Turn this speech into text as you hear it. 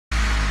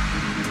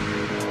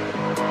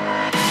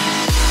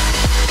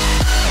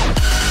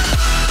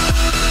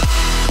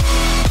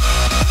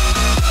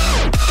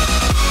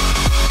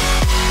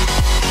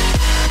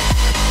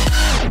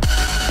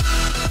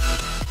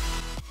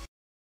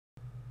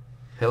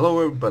Hello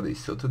everybody,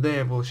 so today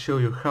I will show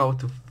you how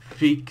to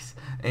fix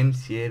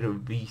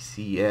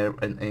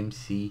MSVCR and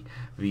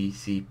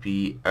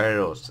MSVCP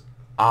errors,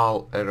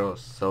 all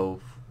errors, so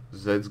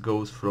that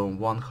goes from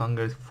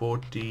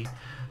 140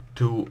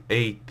 to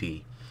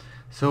 80.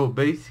 So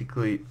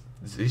basically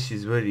this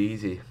is very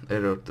easy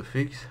error to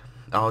fix.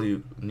 All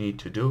you need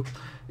to do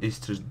is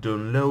to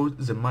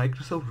download the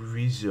Microsoft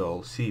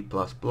Visual C++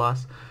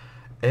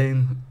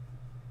 and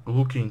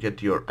looking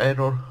at your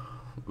error,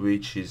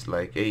 which is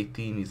like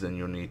 18, then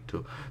you need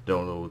to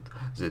download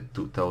the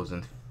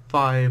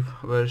 2005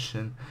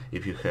 version.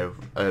 If you have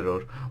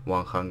error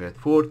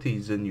 140,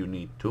 then you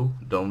need to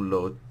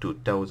download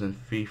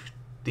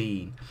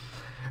 2015.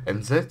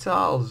 And that's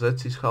all.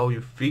 That is how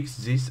you fix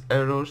these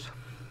errors.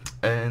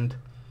 And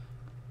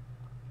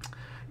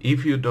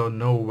if you don't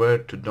know where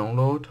to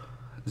download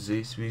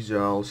this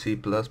Visual C++,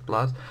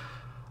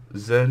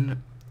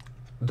 then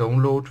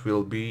download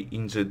will be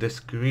in the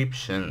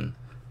description.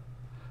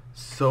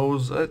 So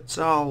that's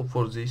all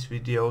for this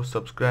video.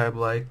 Subscribe,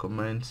 like,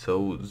 comment,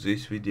 so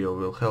this video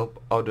will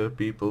help other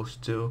people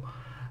too,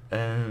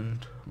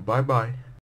 and bye bye.